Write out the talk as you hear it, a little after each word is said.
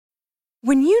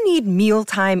When you need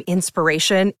mealtime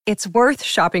inspiration, it's worth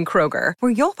shopping Kroger,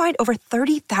 where you'll find over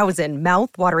 30,000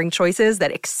 mouth-watering choices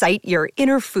that excite your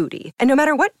inner foodie. And no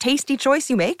matter what tasty choice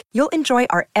you make, you'll enjoy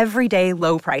our everyday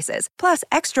low prices, plus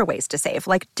extra ways to save,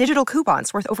 like digital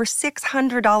coupons worth over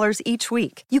 $600 each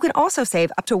week. You can also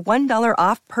save up to $1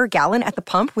 off per gallon at the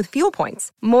pump with fuel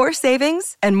points. More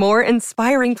savings and more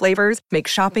inspiring flavors make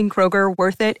shopping Kroger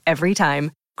worth it every time.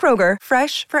 Kroger,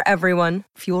 fresh for everyone.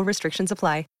 Fuel restrictions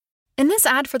apply. In this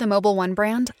ad for the Mobile One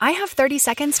brand, I have 30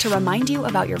 seconds to remind you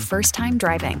about your first time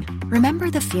driving. Remember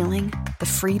the feeling, the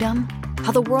freedom,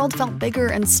 how the world felt bigger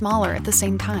and smaller at the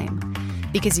same time?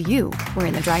 Because you were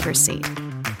in the driver's seat.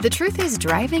 The truth is,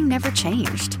 driving never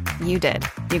changed. You did.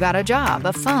 You got a job,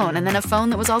 a phone, and then a phone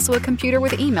that was also a computer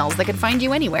with emails that could find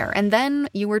you anywhere, and then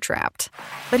you were trapped.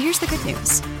 But here's the good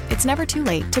news. It's never too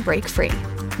late to break free.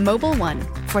 Mobile One,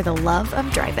 for the love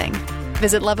of driving.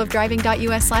 Visit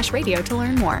loveofdriving.us/radio to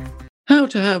learn more. How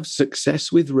to Have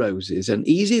Success with Roses, an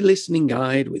easy listening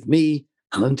guide with me,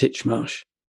 Alan Titchmarsh.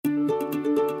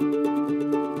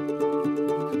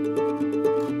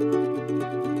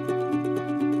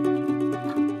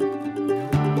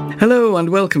 Hello and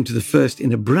welcome to the first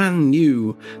in a brand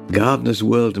new Gardener's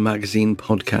World magazine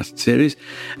podcast series,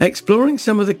 exploring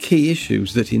some of the key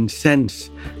issues that incense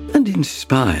and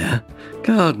inspire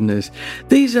gardeners.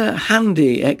 These are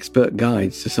handy expert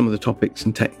guides to some of the topics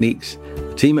and techniques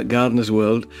the team at Gardener's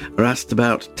World are asked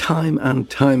about time and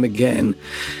time again.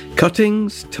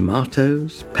 Cuttings,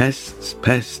 tomatoes, pests,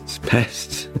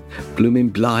 blooming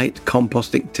blight,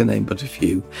 composting, to name but a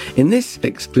few. In this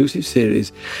exclusive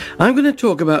series, I'm going to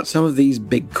talk about some of these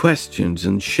big questions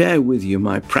and share with you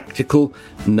my practical,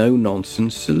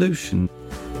 no-nonsense solution.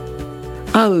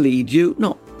 I'll lead you,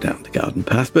 not down the garden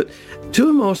path, but to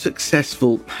a more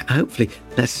successful, hopefully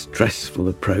less stressful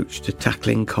approach to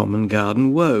tackling common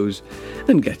garden woes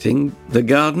and getting the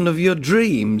garden of your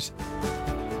dreams.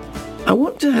 I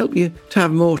want to help you to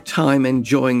have more time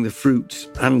enjoying the fruits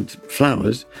and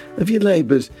flowers of your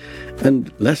labours and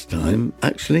less time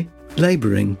actually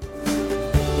labouring.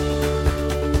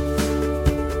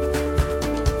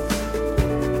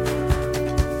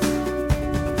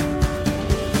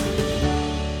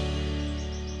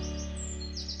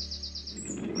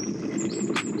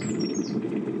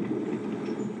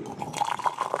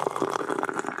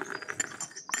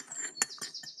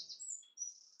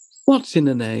 What's in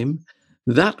a name?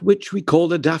 That which we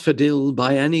call a daffodil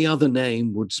by any other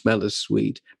name would smell as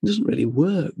sweet. It doesn't really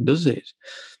work, does it?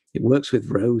 It works with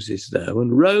roses, though,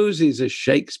 and roses, as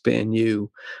Shakespeare knew,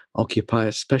 occupy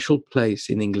a special place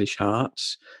in English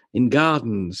hearts, in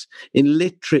gardens, in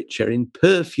literature, in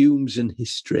perfumes and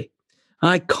history.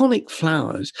 Iconic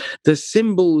flowers, the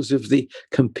symbols of the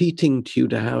competing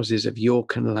Tudor houses of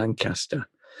York and Lancaster.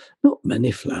 Not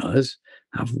many flowers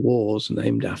have wars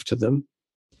named after them.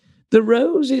 The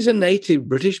rose is a native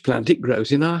British plant. It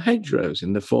grows in our hedgerows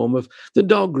in the form of the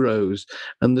dog rose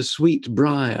and the sweet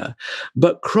briar,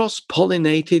 but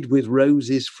cross-pollinated with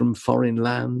roses from foreign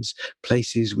lands,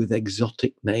 places with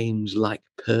exotic names like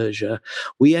Persia,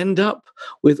 we end up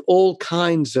with all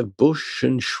kinds of bush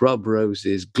and shrub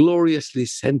roses, gloriously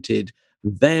scented,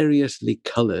 variously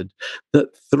coloured,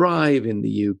 that thrive in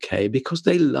the UK because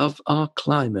they love our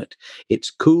climate. It's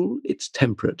cool, it's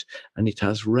temperate, and it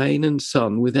has rain and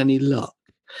sun with any luck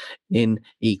in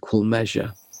equal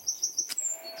measure.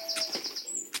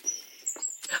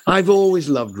 I've always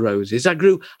loved roses. I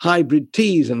grew hybrid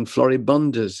teas and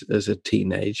floribundas as a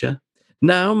teenager.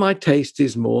 Now my taste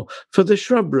is more for the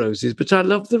shrub roses, but I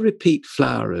love the repeat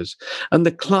flowers and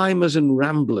the climbers and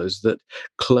ramblers that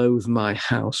clothe my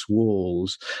house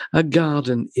walls. A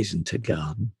garden isn't a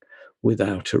garden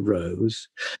without a rose.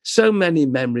 So many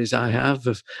memories I have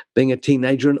of being a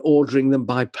teenager and ordering them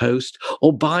by post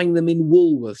or buying them in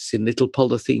Woolworths in little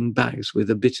polythene bags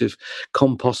with a bit of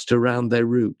compost around their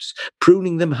roots,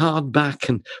 pruning them hard back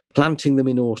and planting them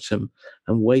in autumn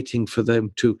and waiting for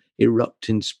them to erupt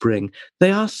in spring.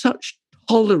 They are such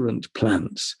tolerant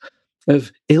plants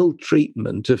of ill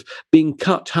treatment, of being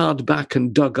cut hard back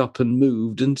and dug up and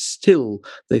moved, and still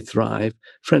they thrive.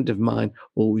 A friend of mine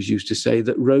always used to say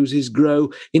that roses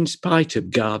grow in spite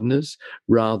of gardeners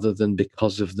rather than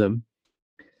because of them.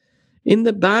 In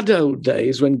the bad old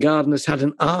days, when gardeners had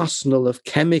an arsenal of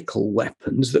chemical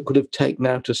weapons that could have taken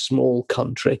out a small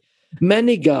country,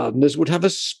 many gardeners would have a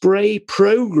spray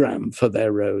program for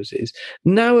their roses.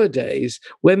 Nowadays,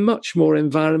 we're much more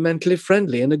environmentally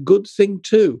friendly, and a good thing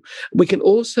too. We can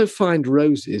also find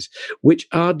roses which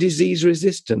are disease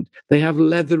resistant. They have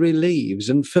leathery leaves.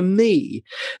 And for me,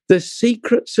 the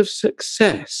secrets of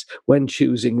success when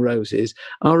choosing roses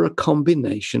are a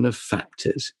combination of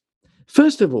factors.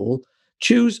 First of all,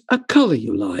 Choose a colour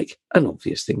you like, an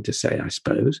obvious thing to say, I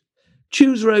suppose.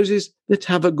 Choose roses that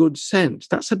have a good scent.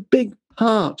 That's a big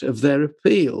part of their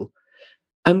appeal.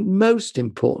 And most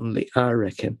importantly, I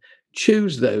reckon,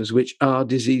 choose those which are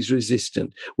disease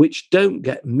resistant, which don't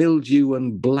get mildew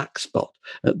and black spot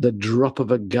at the drop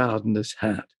of a gardener's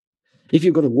hat. If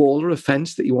you've got a wall or a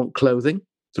fence that you want clothing,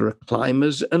 there are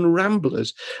climbers and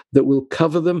ramblers that will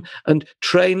cover them and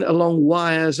train along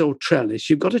wires or trellis.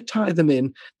 You've got to tie them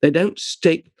in. They don't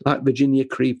stick like Virginia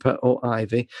creeper or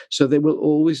ivy, so they will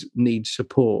always need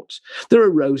supports. There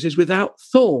are roses without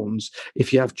thorns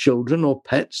if you have children or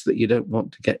pets that you don't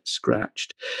want to get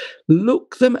scratched.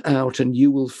 Look them out and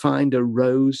you will find a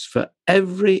rose for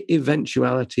every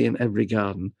eventuality in every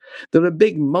garden. There are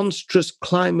big monstrous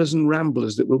climbers and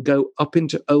ramblers that will go up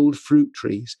into old fruit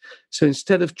trees. So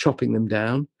instead of chopping them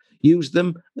down, use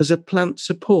them as a plant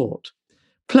support.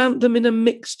 Plant them in a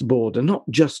mixed border, not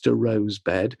just a rose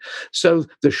bed. So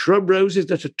the shrub roses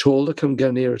that are taller can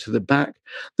go nearer to the back,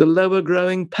 the lower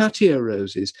growing patio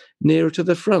roses nearer to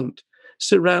the front,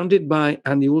 surrounded by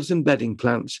annuals and bedding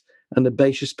plants and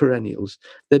herbaceous perennials.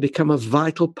 They become a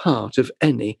vital part of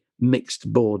any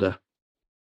mixed border.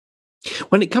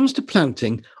 When it comes to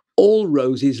planting, all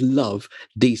roses love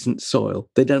decent soil.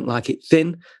 They don't like it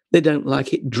thin. They don't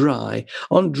like it dry.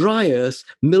 On dry earth,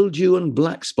 mildew and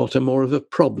black spot are more of a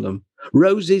problem.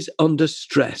 Roses under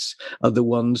stress are the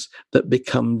ones that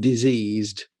become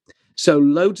diseased. So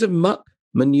loads of muck,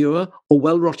 manure, or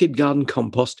well-rotted garden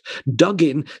compost dug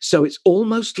in so it's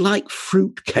almost like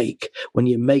fruit cake when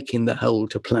you're making the hole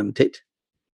to plant it.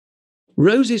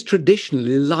 Roses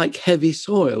traditionally like heavy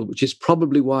soil, which is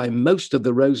probably why most of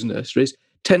the rose nurseries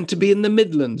tend to be in the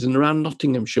Midlands and around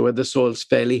Nottinghamshire where the soil's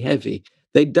fairly heavy.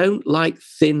 They don't like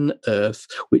thin earth,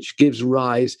 which gives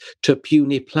rise to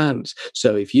puny plants.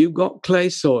 So if you've got clay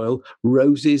soil,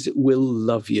 roses will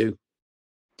love you.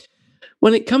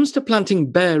 When it comes to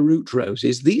planting bare root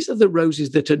roses, these are the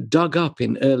roses that are dug up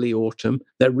in early autumn,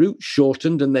 their roots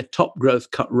shortened and their top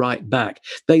growth cut right back.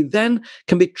 They then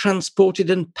can be transported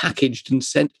and packaged and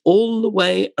sent all the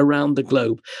way around the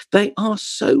globe. They are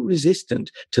so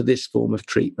resistant to this form of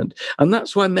treatment, and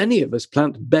that's why many of us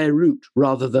plant bare root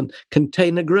rather than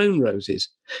container-grown roses.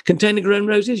 Container-grown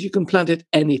roses, you can plant at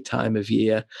any time of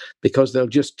year because they'll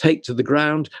just take to the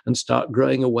ground and start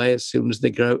growing away as soon as they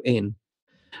grow in.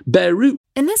 Bare root.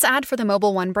 In this ad for the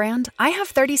Mobile One brand, I have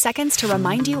 30 seconds to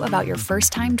remind you about your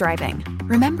first time driving.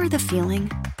 Remember the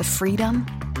feeling, the freedom,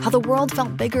 how the world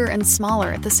felt bigger and smaller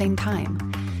at the same time?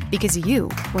 Because you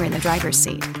were in the driver's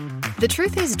seat. The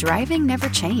truth is, driving never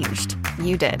changed.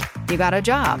 You did. You got a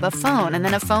job, a phone, and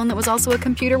then a phone that was also a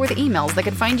computer with emails that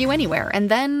could find you anywhere,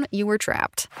 and then you were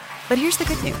trapped. But here's the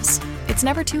good news. It's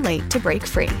never too late to break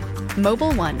free.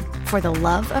 Mobile One, for the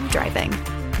love of driving.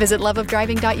 Visit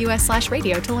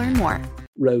loveofdriving.us/radio to learn more.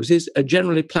 Roses are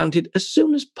generally planted as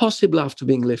soon as possible after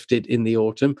being lifted in the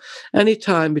autumn, any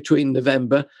time between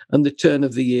November and the turn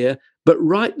of the year, but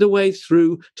right the way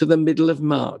through to the middle of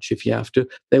March if you have to.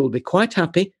 They will be quite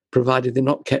happy, provided they're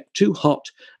not kept too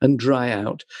hot and dry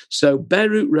out. So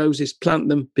bare root roses, plant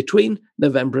them between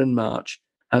November and March,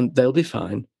 and they'll be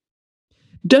fine.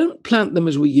 Don't plant them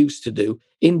as we used to do,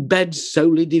 in beds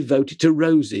solely devoted to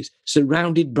roses,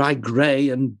 surrounded by grey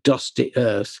and dusty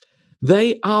earth.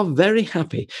 They are very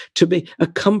happy to be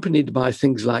accompanied by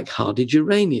things like hardy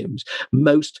geraniums,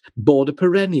 most border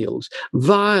perennials,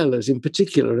 violas in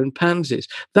particular, and pansies,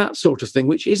 that sort of thing,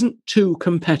 which isn't too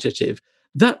competitive.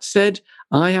 That said,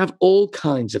 I have all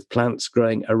kinds of plants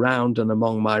growing around and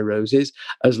among my roses.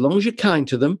 As long as you're kind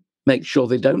to them, make sure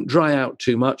they don't dry out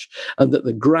too much and that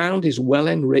the ground is well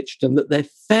enriched and that they're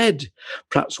fed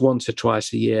perhaps once or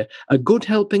twice a year. A good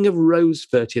helping of rose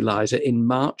fertilizer in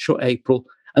March or April,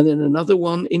 and then another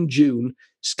one in June,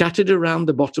 scattered around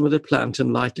the bottom of the plant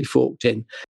and lightly forked in.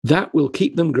 That will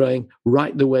keep them growing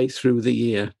right the way through the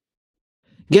year.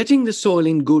 Getting the soil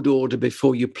in good order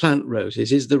before you plant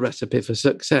roses is the recipe for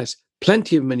success.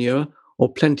 Plenty of manure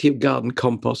or plenty of garden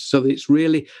compost so that it's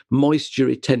really moisture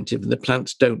retentive and the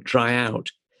plants don't dry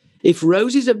out. If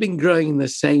roses have been growing in the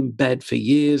same bed for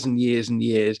years and years and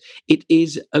years, it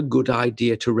is a good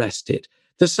idea to rest it.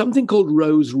 There's something called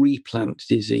rose replant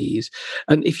disease.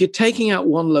 And if you're taking out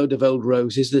one load of old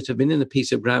roses that have been in a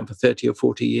piece of ground for 30 or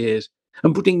 40 years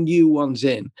and putting new ones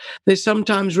in, they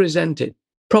sometimes resent it.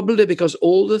 Probably because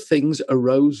all the things a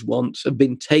rose wants have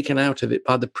been taken out of it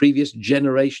by the previous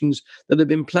generations that have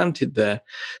been planted there.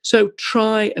 So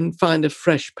try and find a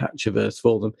fresh patch of earth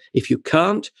for them. If you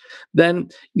can't,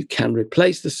 then you can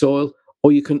replace the soil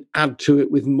or you can add to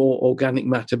it with more organic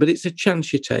matter, but it's a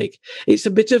chance you take. It's a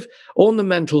bit of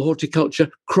ornamental horticulture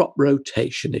crop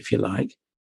rotation, if you like.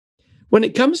 When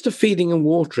it comes to feeding and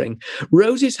watering,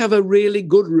 roses have a really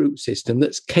good root system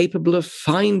that's capable of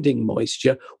finding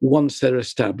moisture once they're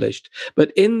established.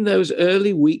 But in those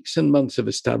early weeks and months of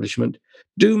establishment,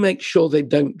 do make sure they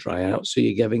don't dry out so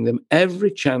you're giving them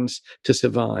every chance to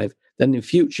survive. Then in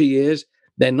future years,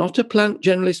 they're not a plant,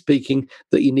 generally speaking,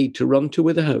 that you need to run to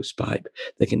with a hosepipe.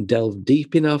 They can delve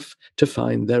deep enough to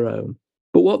find their own.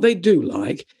 But what they do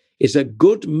like is a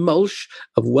good mulch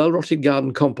of well-rotted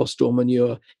garden compost or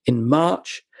manure in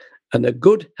March and a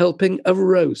good helping of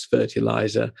rose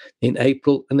fertilizer in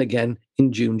April and again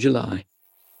in June, July.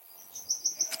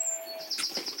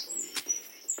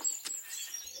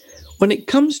 When it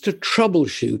comes to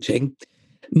troubleshooting,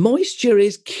 moisture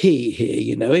is key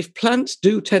here. If plants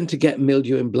do tend to get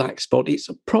mildew and black spot, it's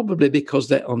probably because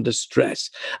they're under stress.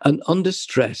 And under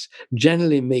stress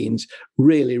generally means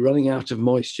really running out of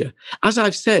moisture. As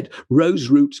I've said, rose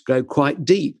roots grow quite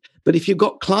deep. But if you've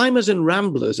got climbers and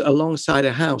ramblers alongside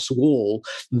a house wall,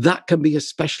 that can be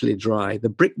especially dry. The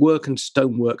brickwork and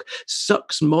stonework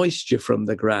sucks moisture from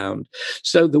the ground.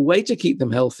 So the way to keep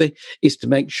them healthy is to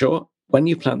make sure when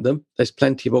you plant them, there's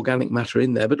plenty of organic matter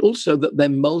in there, but also that they're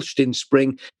mulched in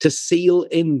spring to seal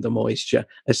in the moisture,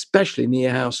 especially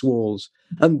near house walls.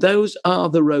 And those are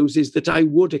the roses that I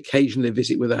would occasionally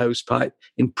visit with a hosepipe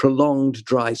in prolonged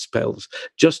dry spells,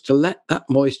 just to let that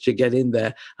moisture get in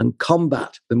there and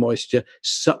combat the moisture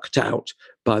sucked out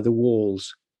by the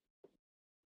walls.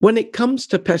 When it comes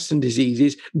to pests and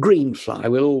diseases,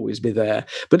 greenfly will always be there.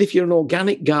 But if you're an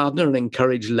organic gardener and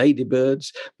encourage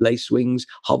ladybirds, lacewings,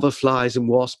 hoverflies and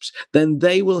wasps, then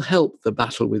they will help the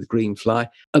battle with greenfly,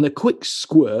 and a quick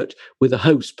squirt with a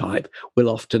hosepipe will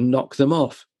often knock them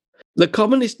off. The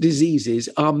commonest diseases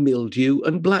are mildew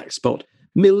and black spot.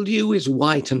 Mildew is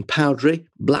white and powdery.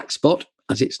 Black spot,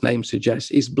 as its name suggests,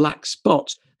 is black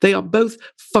spots. They are both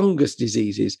fungus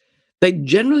diseases. They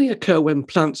generally occur when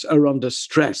plants are under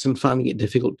stress and finding it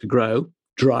difficult to grow.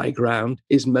 Dry ground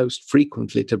is most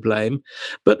frequently to blame,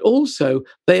 but also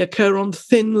they occur on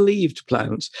thin-leaved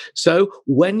plants. So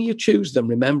when you choose them,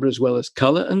 remember as well as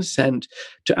colour and scent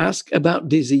to ask about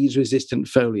disease-resistant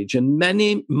foliage. And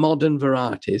many modern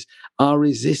varieties are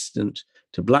resistant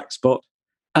to black spot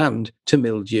and to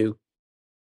mildew.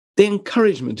 The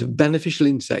encouragement of beneficial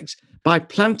insects by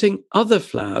planting other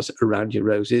flowers around your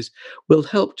roses will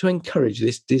help to encourage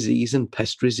this disease and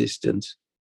pest resistance.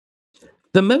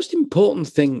 The most important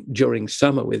thing during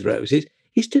summer with roses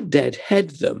is to deadhead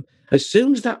them. As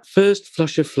soon as that first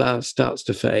flush of flowers starts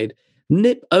to fade,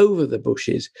 nip over the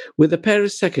bushes with a pair of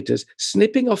secateurs,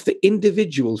 snipping off the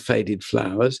individual faded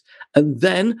flowers, and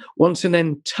then, once an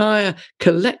entire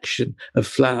collection of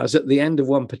flowers at the end of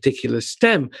one particular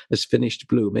stem has finished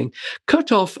blooming,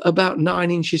 cut off about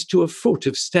 9 inches to a foot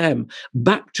of stem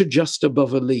back to just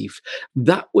above a leaf.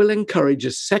 That will encourage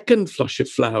a second flush of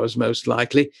flowers, most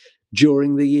likely,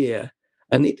 during the year.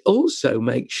 And it also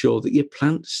makes sure that your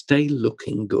plants stay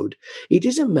looking good. It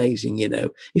is amazing,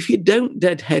 if you don't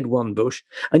deadhead one bush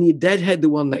and you deadhead the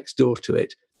one next door to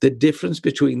it, the difference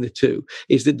between the two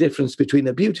is the difference between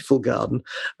a beautiful garden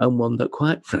and one that,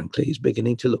 quite frankly, is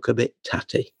beginning to look a bit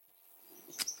tatty.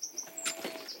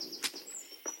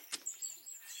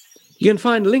 You can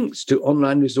find links to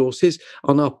online resources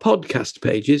on our podcast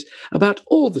pages about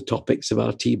all the topics of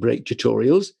our tea break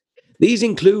tutorials. These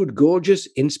include gorgeous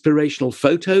inspirational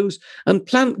photos and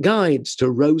plant guides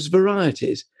to rose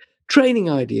varieties, training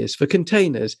ideas for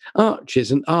containers,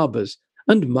 arches and arbours,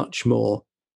 and much more.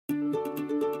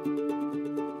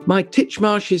 My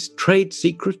Titchmarsh's trade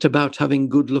secret about having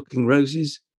good-looking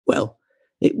roses? Well,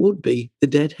 it would be the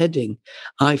deadheading.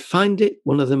 I find it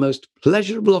one of the most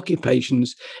pleasurable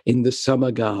occupations in the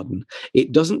summer garden.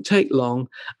 It doesn't take long,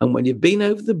 and when you've been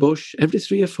over the bush every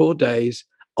 3 or 4 days,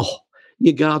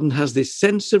 your garden has this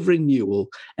sense of renewal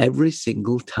every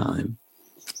single time.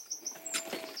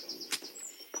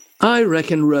 I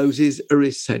reckon roses are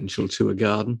essential to a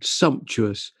garden.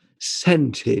 Sumptuous,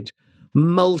 scented,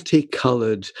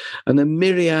 multicoloured, and a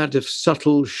myriad of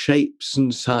subtle shapes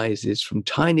and sizes, from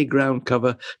tiny ground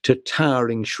cover to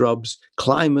towering shrubs,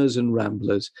 climbers and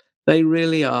ramblers. They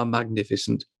really are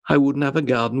magnificent. I wouldn't have a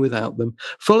garden without them.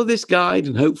 Follow this guide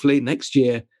and hopefully next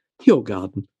year your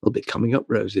garden will be coming up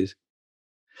roses.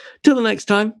 Till the next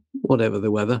time, whatever the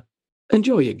weather,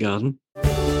 enjoy your garden.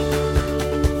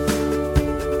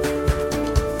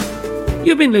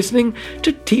 You've been listening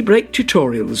to Tea Break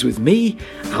Tutorials with me,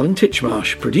 Alan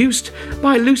Titchmarsh, produced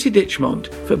by Lucy Ditchmont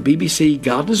for BBC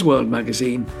Gardener's World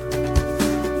magazine.